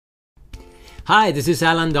Hi, this is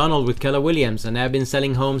Alan Donald with Keller Williams, and I've been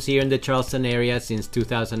selling homes here in the Charleston area since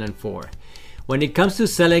 2004. When it comes to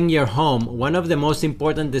selling your home, one of the most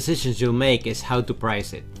important decisions you'll make is how to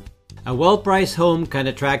price it. A well-priced home can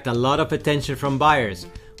attract a lot of attention from buyers,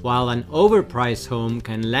 while an overpriced home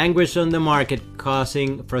can languish on the market,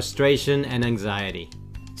 causing frustration and anxiety.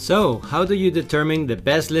 So, how do you determine the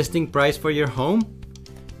best listing price for your home?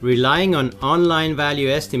 Relying on online value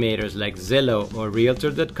estimators like Zillow or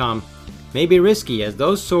Realtor.com may be risky, as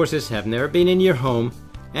those sources have never been in your home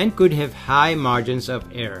and could have high margins of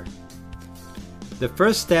error. The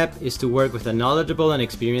first step is to work with a knowledgeable and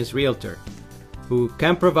experienced realtor who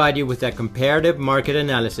can provide you with a comparative market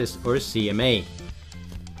analysis, or CMA.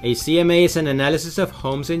 A CMA is an analysis of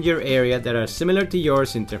homes in your area that are similar to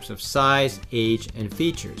yours in terms of size, age, and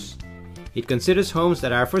features. It considers homes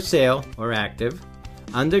that are for sale or active,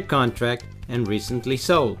 under contract, and recently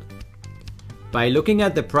sold. By looking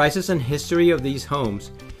at the prices and history of these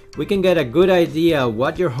homes, we can get a good idea of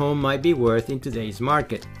what your home might be worth in today's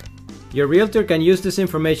market. Your realtor can use this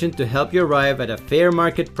information to help you arrive at a fair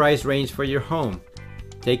market price range for your home,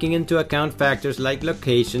 taking into account factors like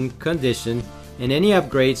location, condition, and any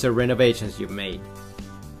upgrades or renovations you've made.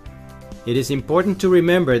 It is important to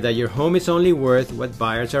remember that your home is only worth what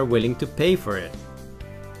buyers are willing to pay for it.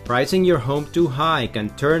 Pricing your home too high can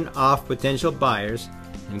turn off potential buyers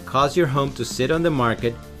and cause your home to sit on the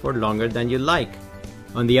market for longer than you like.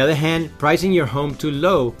 On the other hand, pricing your home too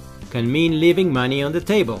low can mean leaving money on the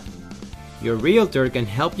table. Your realtor can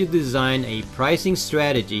help you design a pricing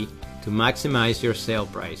strategy to maximize your sale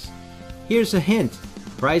price. Here's a hint: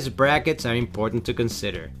 price brackets are important to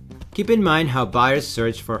consider. Keep in mind how buyers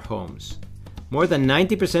search for homes. More than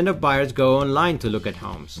 90% of buyers go online to look at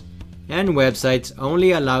homes, and websites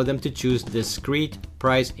only allow them to choose discrete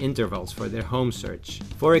price intervals for their home search.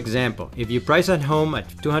 For example, if you price a home at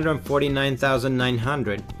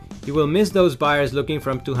 $249,900, you will miss those buyers looking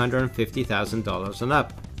from $250,000 and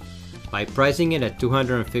up. By pricing it at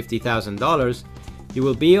 $250,000, you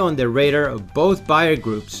will be on the radar of both buyer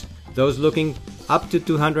groups, those looking up to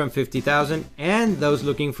 $250,000 and those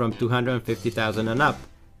looking from $250,000 and up,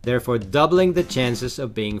 therefore doubling the chances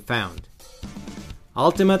of being found.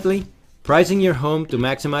 Ultimately, pricing your home to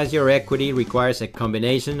maximize your equity requires a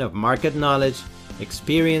combination of market knowledge,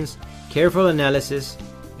 experience, careful analysis,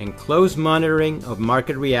 and close monitoring of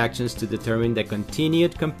market reactions to determine the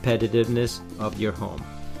continued competitiveness of your home.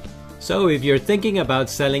 So if you're thinking about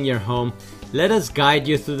selling your home, let us guide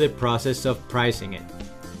you through the process of pricing it.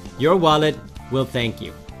 Your wallet will thank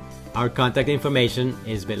you. Our contact information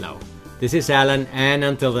is below. This is Alan, and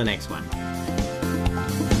until the next one.